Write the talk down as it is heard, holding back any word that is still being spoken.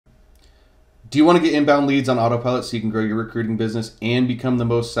Do you want to get inbound leads on autopilot so you can grow your recruiting business and become the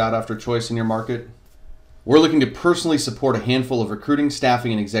most sought after choice in your market? We're looking to personally support a handful of recruiting,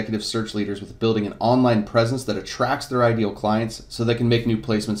 staffing, and executive search leaders with building an online presence that attracts their ideal clients so they can make new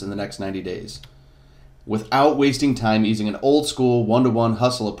placements in the next 90 days. Without wasting time using an old school one-to-one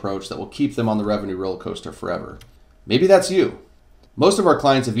hustle approach that will keep them on the revenue roller coaster forever. Maybe that's you. Most of our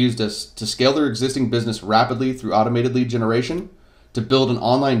clients have used us to scale their existing business rapidly through automated lead generation, to build an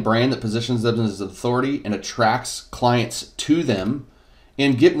online brand that positions them as an authority and attracts clients to them,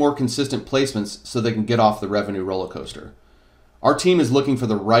 and get more consistent placements so they can get off the revenue roller coaster. Our team is looking for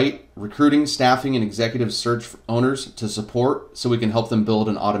the right recruiting, staffing, and executive search owners to support so we can help them build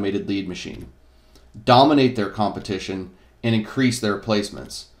an automated lead machine, dominate their competition, and increase their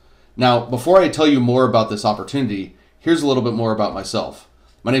placements. Now, before I tell you more about this opportunity, here's a little bit more about myself.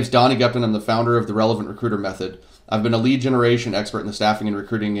 My name is Donnie Gupton. I'm the founder of the Relevant Recruiter Method. I've been a lead generation expert in the staffing and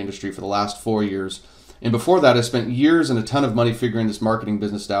recruiting industry for the last 4 years. And before that, I spent years and a ton of money figuring this marketing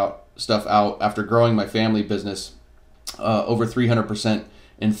business stuff out after growing my family business over 300%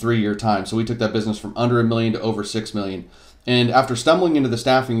 in 3-year time. So we took that business from under $1 million to over $6 million. And after stumbling into the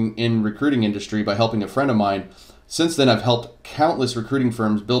staffing and recruiting industry by helping a friend of mine, since then I've helped countless recruiting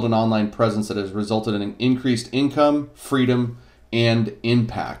firms build an online presence that has resulted in increased income, freedom, and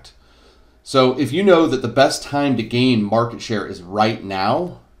impact. So if you know that the best time to gain market share is right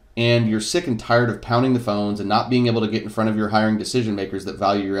now, and you're sick and tired of pounding the phones and not being able to get in front of your hiring decision makers that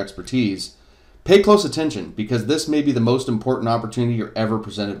value your expertise, pay close attention, because this may be the most important opportunity you're ever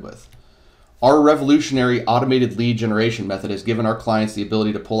presented with. Our revolutionary automated lead generation method has given our clients the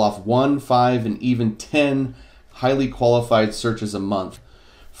ability to pull off 1, 5, and even 10 highly qualified searches a month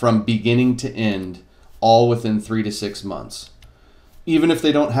from beginning to end, all within 3 to 6 months. Even if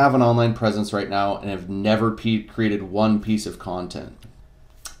they don't have an online presence right now and have never created one piece of content.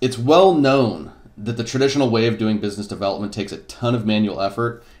 It's well known that the traditional way of doing business development takes a ton of manual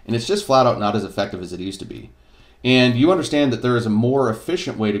effort, and it's just flat out not as effective as it used to be. And you understand that there is a more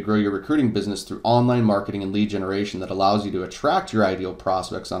efficient way to grow your recruiting business through online marketing and lead generation that allows you to attract your ideal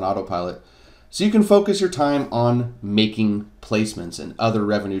prospects on autopilot so you can focus your time on making placements and other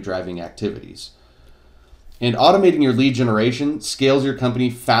revenue driving activities. And automating your lead generation scales your company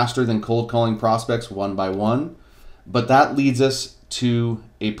faster than cold calling prospects one by one, but that leads us to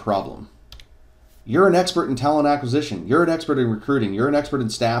a problem. You're an expert in talent acquisition. You're an expert in recruiting. You're an expert in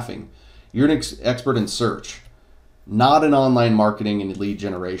staffing. You're an expert in search, not in online marketing and lead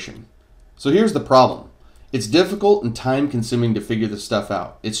generation. So here's the problem. It's difficult and time consuming to figure this stuff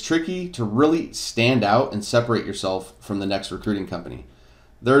out. It's tricky to really stand out and separate yourself from the next recruiting company.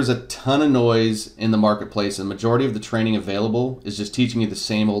 There's a ton of noise in the marketplace, and the majority of the training available is just teaching you the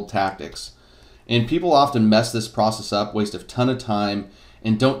same old tactics. And people often mess this process up, waste a ton of time,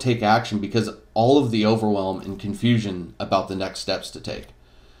 and don't take action because all of the overwhelm and confusion about the next steps to take.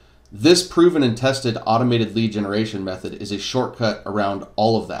 This proven and tested automated lead generation method is a shortcut around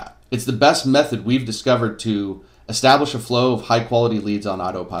all of that. It's the best method we've discovered to establish a flow of high quality leads on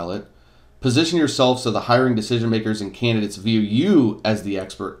autopilot, position yourself so the hiring decision makers and candidates view you as the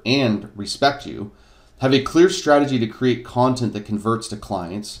expert and respect you, have a clear strategy to create content that converts to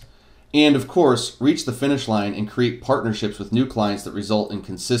clients, and of course, reach the finish line and create partnerships with new clients that result in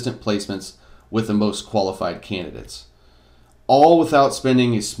consistent placements with the most qualified candidates. All without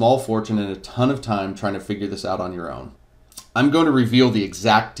spending a small fortune and a ton of time trying to figure this out on your own. I'm going to reveal the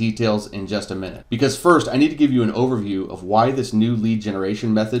exact details in just a minute, because first I need to give you an overview of why this new lead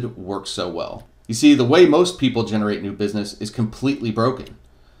generation method works so well. You see, the way most people generate new business is completely broken.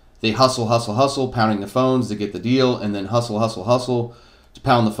 They hustle, pounding the phones to get the deal, and then hustle to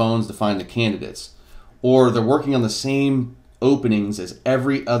pound the phones to find the candidates. Or they're working on the same openings as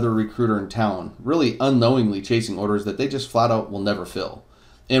every other recruiter in town, really unknowingly chasing orders that they just flat out will never fill.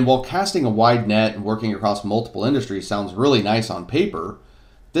 And while casting a wide net and working across multiple industries sounds really nice on paper,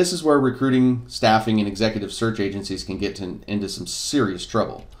 this is where recruiting, staffing, and executive search agencies can get into some serious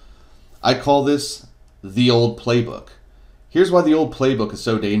trouble. I call this the old playbook. Here's why the old playbook is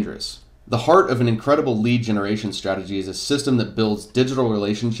so dangerous. The heart of an incredible lead generation strategy is a system that builds digital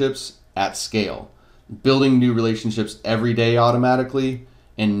relationships at scale, building new relationships every day automatically,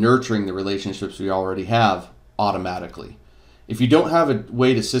 and nurturing the relationships we already have automatically. If you don't have a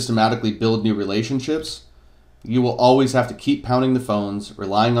way to systematically build new relationships, you will always have to keep pounding the phones,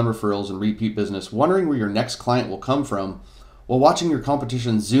 relying on referrals and repeat business, wondering where your next client will come from, while watching your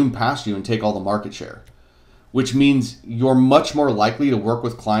competition zoom past you and take all the market share. Which means you're much more likely to work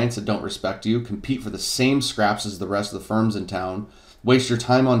with clients that don't respect you, compete for the same scraps as the rest of the firms in town, waste your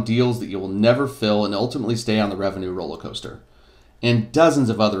time on deals that you will never fill, and ultimately stay on the revenue roller coaster. and dozens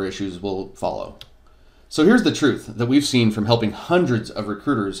of other issues will follow. So here's the truth that we've seen from helping hundreds of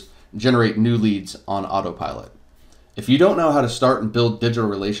recruiters generate new leads on autopilot. If you don't know how to start and build digital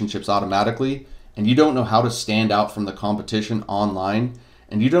relationships automatically, and you don't know how to stand out from the competition online,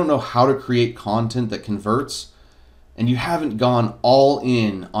 and you don't know how to create content that converts, and you haven't gone all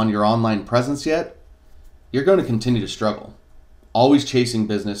in on your online presence yet, you're going to continue to struggle, always chasing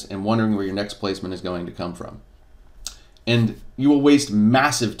business and wondering where your next placement is going to come from. And you will waste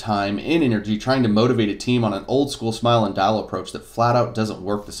massive time and energy trying to motivate a team on an old school smile and dial approach that flat out doesn't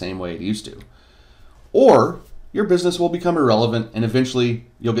work the same way it used to. Or your business will become irrelevant and eventually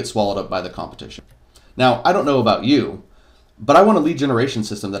you'll get swallowed up by the competition. Now, I don't know about you, but I want a lead generation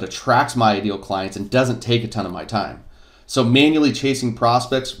system that attracts my ideal clients and doesn't take a ton of my time. So manually chasing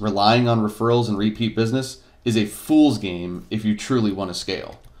prospects, relying on referrals and repeat business is a fool's game if you truly want to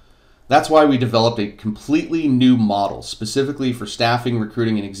scale. That's why we developed a completely new model specifically for staffing,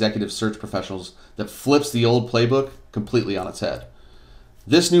 recruiting, and executive search professionals that flips the old playbook completely on its head.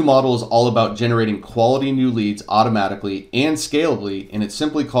 This new model is all about generating quality new leads automatically and scalably, and it's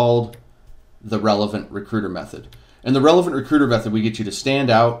simply called the Relevant Recruiter Method. And the Relevant Recruiter Method, we get you to stand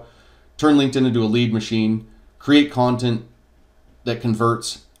out, turn LinkedIn into a lead machine, create content that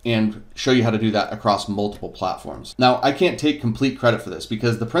converts, and show you how to do that across multiple platforms. Now, I can't take complete credit for this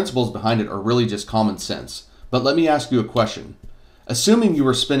because the principles behind it are really just common sense. But let me ask you a question. Assuming you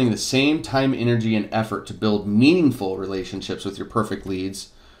were spending the same time, energy, and effort to build meaningful relationships with your perfect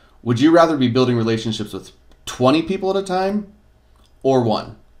leads, would you rather be building relationships with 20 people at a time or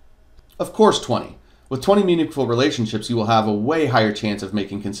one? Of course, 20. With 20 meaningful relationships, you will have a way higher chance of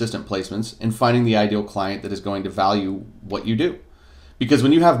making consistent placements and finding the ideal client that is going to value what you do. Because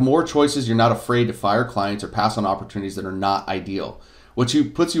when you have more choices, you're not afraid to fire clients or pass on opportunities that are not ideal, which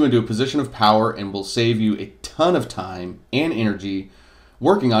puts you into a position of power and will save you a ton of time and energy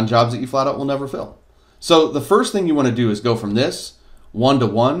working on jobs that you flat out will never fill. So the first thing you want to do is go from this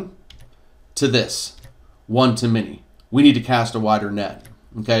one-to-one to this one-to-many. We need to cast a wider net.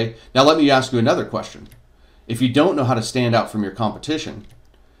 Okay. Now let me ask you another question. If you don't know how to stand out from your competition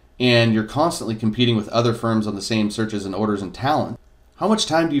and you're constantly competing with other firms on the same searches and orders and talent, how much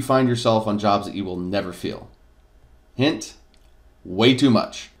time do you find yourself on jobs that you will never fill? Hint, way too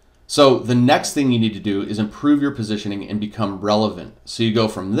much. So the next thing you need to do is improve your positioning and become relevant. So you go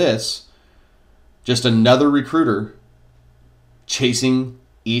from this, just another recruiter chasing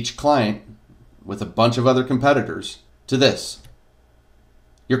each client with a bunch of other competitors, to this.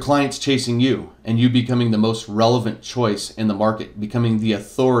 Your client's chasing you and you becoming the most relevant choice in the market, becoming the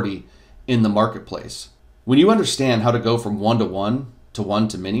authority in the marketplace. When you understand how to go from one-to-one to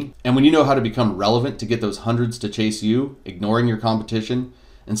one-to-many, and when you know how to become relevant to get those hundreds to chase you, ignoring your competition,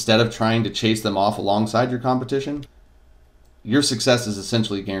 instead of trying to chase them off alongside your competition, your success is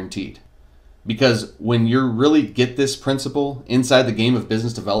essentially guaranteed. Because when you really get this principle inside the game of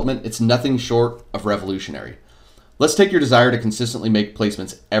business development, it's nothing short of revolutionary. Let's take your desire to consistently make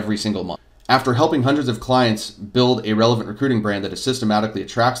placements every single month. After helping hundreds of clients build a relevant recruiting brand that systematically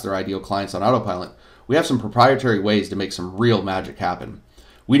attracts their ideal clients on autopilot, we have some proprietary ways to make some real magic happen.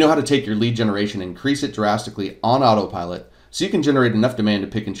 We know how to take your lead generation and increase it drastically on autopilot so you can generate enough demand to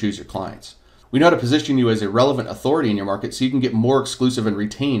pick and choose your clients. We know how to position you as a relevant authority in your market so you can get more exclusive and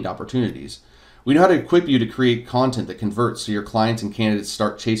retained opportunities. We know how to equip you to create content that converts so your clients and candidates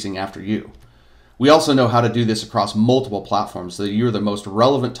start chasing after you. We also know how to do this across multiple platforms so that you're the most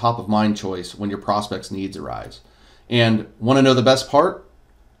relevant top of mind choice when your prospects' needs arise. And want to know the best part?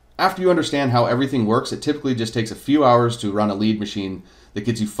 After you understand how everything works, it typically just takes a few hours to run a lead machine that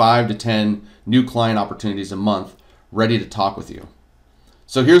gets you 5 to 10 new client opportunities a month ready to talk with you.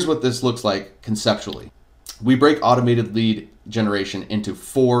 So here's what this looks like conceptually. We break automated lead generation into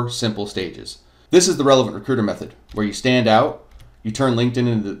 4 simple stages. This is the Relevant Recruiter Method, where you stand out, you turn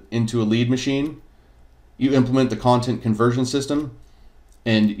LinkedIn into a lead machine, you implement the content conversion system,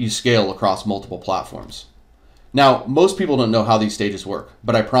 and you scale across multiple platforms. Now, most people don't know how these stages work,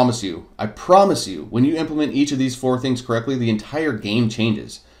 but I promise you, when you implement each of these 4 things correctly, the entire game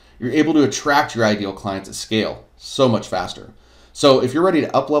changes. You're able to attract your ideal clients at scale so much faster. So if you're ready to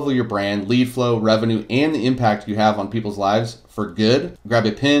uplevel your brand, lead flow, revenue, and the impact you have on people's lives for good, grab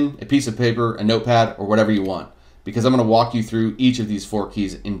a pen, a piece of paper, a notepad, or whatever you want, because I'm going to walk you through each of these 4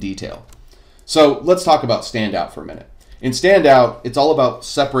 keys in detail. So let's talk about stand out for a minute. In stand out, it's all about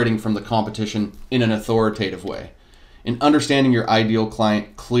separating from the competition in an authoritative way, in understanding your ideal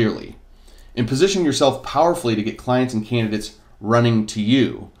client clearly, in positioning yourself powerfully to get clients and candidates running to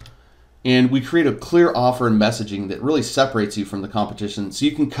you. And we create a clear offer and messaging that really separates you from the competition so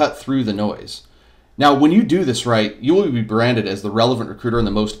you can cut through the noise. Now, when you do this right, you will be branded as the relevant recruiter and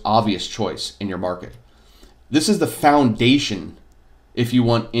the most obvious choice in your market. This is the foundation if you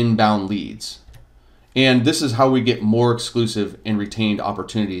want inbound leads. And this is how we get more exclusive and retained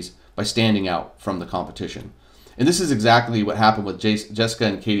opportunities by standing out from the competition. And this is exactly what happened with Jessica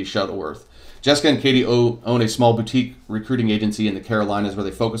and Katie Shuttleworth. Jessica and Katie own a small boutique recruiting agency in the Carolinas where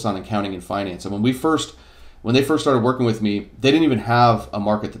they focus on accounting and finance. And when they first started working with me, they didn't even have a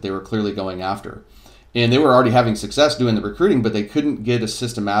market that they were clearly going after. And they were already having success doing the recruiting, but they couldn't get a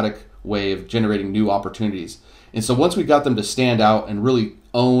systematic way of generating new opportunities. And so once we got them to stand out and really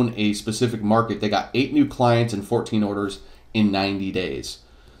own a specific market, they got 8 new clients and 14 orders in 90 days.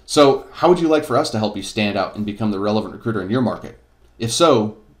 So how would you like for us to help you stand out and become the relevant recruiter in your market? If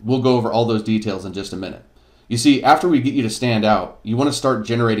so, we'll go over all those details in just a minute. You see, after we get you to stand out, you want to start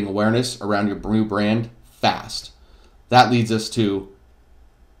generating awareness around your new brand fast. That leads us to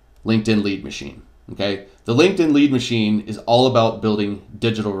LinkedIn Lead Machine. Okay, the LinkedIn Lead Machine is all about building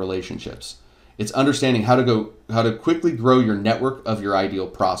digital relationships. It's understanding how to quickly grow your network of your ideal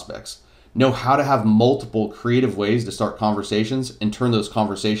prospects. Know how to have multiple creative ways to start conversations and turn those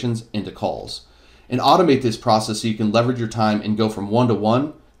conversations into calls. And automate this process so you can leverage your time and go from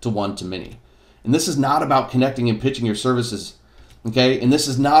one-to-one to one-to-many. And this is not about connecting and pitching your services, okay? And this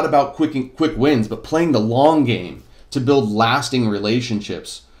is not about quick wins, but playing the long game to build lasting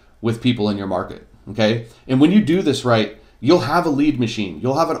relationships with people in your market, okay? And when you do this right, you'll have a lead machine.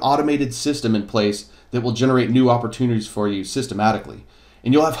 You'll have an automated system in place that will generate new opportunities for you systematically.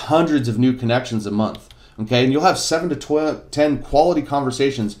 And you'll have hundreds of new connections a month, okay? And you'll have 7 to 10 quality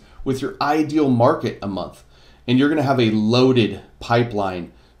conversations with your ideal market a month. And you're gonna have a loaded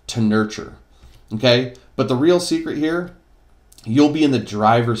pipeline to nurture, okay? But the real secret here, you'll be in the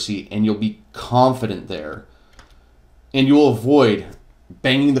driver's seat and you'll be confident there. And you'll avoid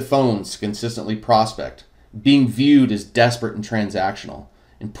banging the phones to consistently prospect, being viewed as desperate and transactional,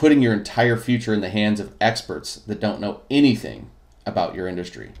 and putting your entire future in the hands of experts that don't know anything about your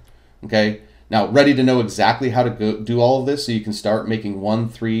industry. Okay? Now, ready to know exactly how to do all of this so you can start making 1,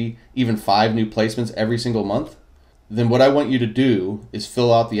 3, even 5 new placements every single month? Then what I want you to do is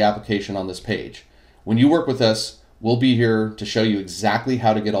fill out the application on this page. When you work with us, we'll be here to show you exactly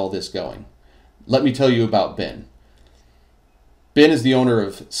how to get all this going. Let me tell you about Ben. Ben is the owner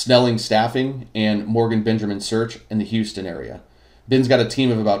of Snelling Staffing and Morgan Benjamin Search in the Houston area. Ben's got a team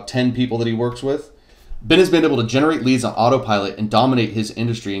of about 10 people that he works with. Ben has been able to generate leads on autopilot and dominate his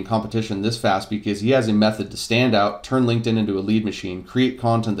industry and competition this fast because he has a method to stand out, turn LinkedIn into a lead machine, create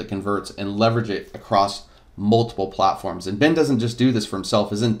content that converts, and leverage it across multiple platforms. And Ben doesn't just do this for himself,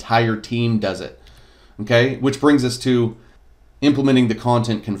 his entire team does it. Okay? Which brings us to implementing the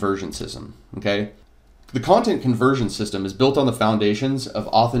content conversion system. Okay? The content conversion system is built on the foundations of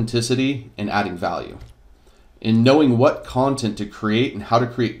authenticity and adding value. In knowing what content to create and how to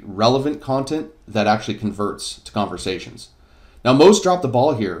create relevant content that actually converts to conversations. Now, most drop the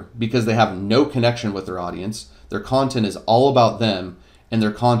ball here because they have no connection with their audience. Their content is all about them, and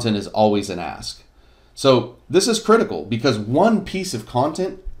their content is always an ask. So this is critical because one piece of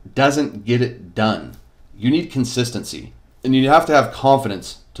content doesn't get it done. You need consistency, and you have to have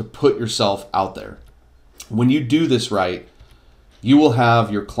confidence to put yourself out there. When you do this right, you will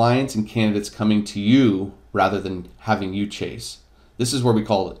have your clients and candidates coming to you rather than having you chase. This is where we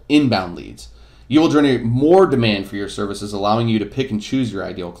call it inbound leads. You will generate more demand for your services, allowing you to pick and choose your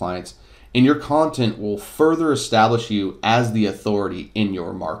ideal clients, and your content will further establish you as the authority in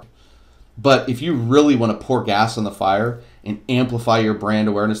your market. But if you really want to pour gas on the fire and amplify your brand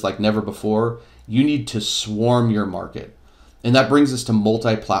awareness like never before, you need to swarm your market. And that brings us to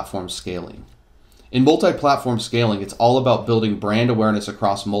multi-platform scaling. In multi-platform scaling, it's all about building brand awareness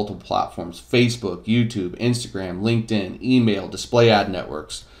across multiple platforms: Facebook, YouTube, Instagram, LinkedIn, email, display ad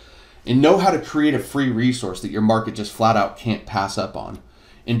networks. And know how to create a free resource that your market just flat out can't pass up on.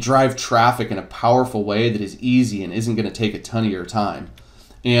 And drive traffic in a powerful way that is easy and isn't going to take a ton of your time.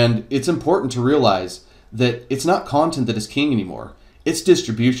 And it's important to realize that it's not content that is king anymore. It's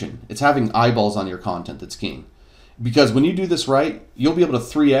distribution. It's having eyeballs on your content that's king. Because when you do this right, you'll be able to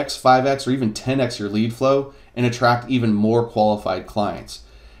 3x, 5x, or even 10x your lead flow and attract even more qualified clients.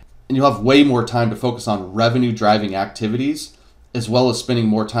 And you'll have way more time to focus on revenue-driving activities, as well as spending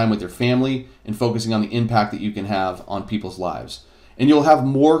more time with your family and focusing on the impact that you can have on people's lives. And you'll have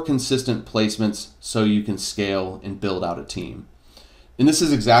more consistent placements so you can scale and build out a team. And this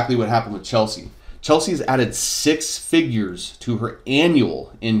is exactly what happened with Chelsea. Chelsea has added 6 figures to her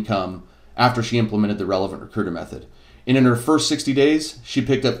annual income after she implemented the relevant recruiter method. And in her first 60 days, she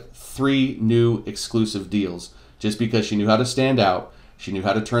picked up 3 new exclusive deals just because she knew how to stand out, She knew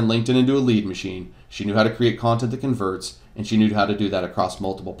how to turn LinkedIn into a lead machine. She knew how to create content that converts, and she knew how to do that across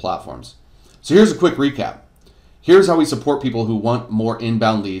multiple platforms. So here's a quick recap. Here's how we support people who want more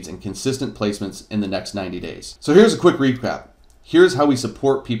inbound leads and consistent placements in the next 90 days. So here's a quick recap. Here's how we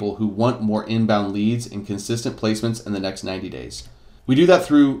support people who want more inbound leads and consistent placements in the next 90 days. We do that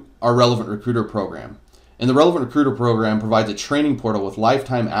through our Relevant Recruiter program. And the Relevant Recruiter program provides a training portal with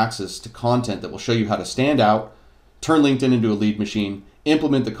lifetime access to content that will show you how to stand out, turn LinkedIn into a lead machine,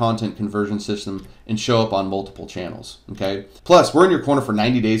 implement the content conversion system, and show up on multiple channels. Okay. Plus, we're in your corner for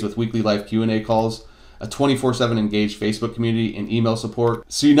 90 days with weekly live Q&A calls, a 24/7 engaged Facebook community, and email support.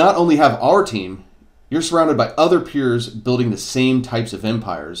 So you not only have our team, you're surrounded by other peers building the same types of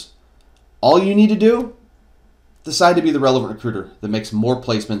empires. All you need to do, decide to be the relevant recruiter that makes more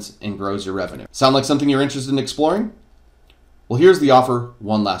placements and grows your revenue. Sound like something you're interested in exploring? Well, here's the offer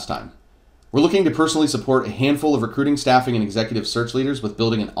one last time. We're looking to personally support a handful of recruiting, staffing, and executive search leaders with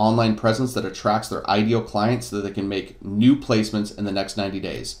building an online presence that attracts their ideal clients so that they can make new placements in the next 90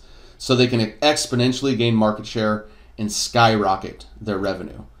 days, so they can exponentially gain market share and skyrocket their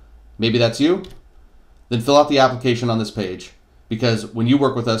revenue. Maybe that's you? Then fill out the application on this page, because when you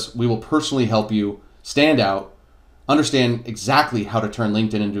work with us, we will personally help you stand out, understand exactly how to turn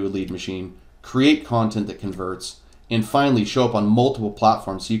LinkedIn into a lead machine, create content that converts, and finally show up on multiple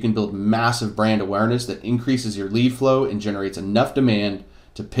platforms so you can build massive brand awareness that increases your lead flow and generates enough demand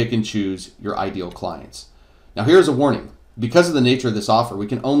to pick and choose your ideal clients. Now here's a warning. Because of the nature of this offer, we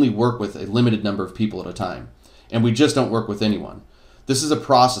can only work with a limited number of people at a time, and we just don't work with anyone. This is a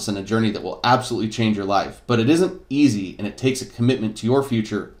process and a journey that will absolutely change your life, but it isn't easy, and it takes a commitment to your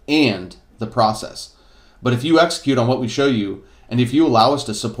future and the process. But if you execute on what we show you, and if you allow us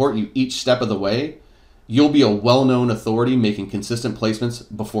to support you each step of the way, you'll be a well-known authority making consistent placements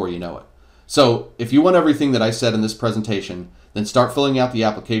before you know it. So if you want everything that I said in this presentation, then start filling out the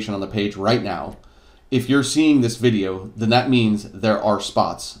application on the page right now. If you're seeing this video, then that means there are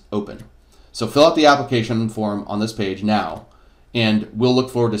spots open. So fill out the application form on this page now, and we'll look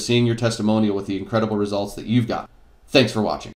forward to seeing your testimonial with the incredible results that you've got. Thanks for watching.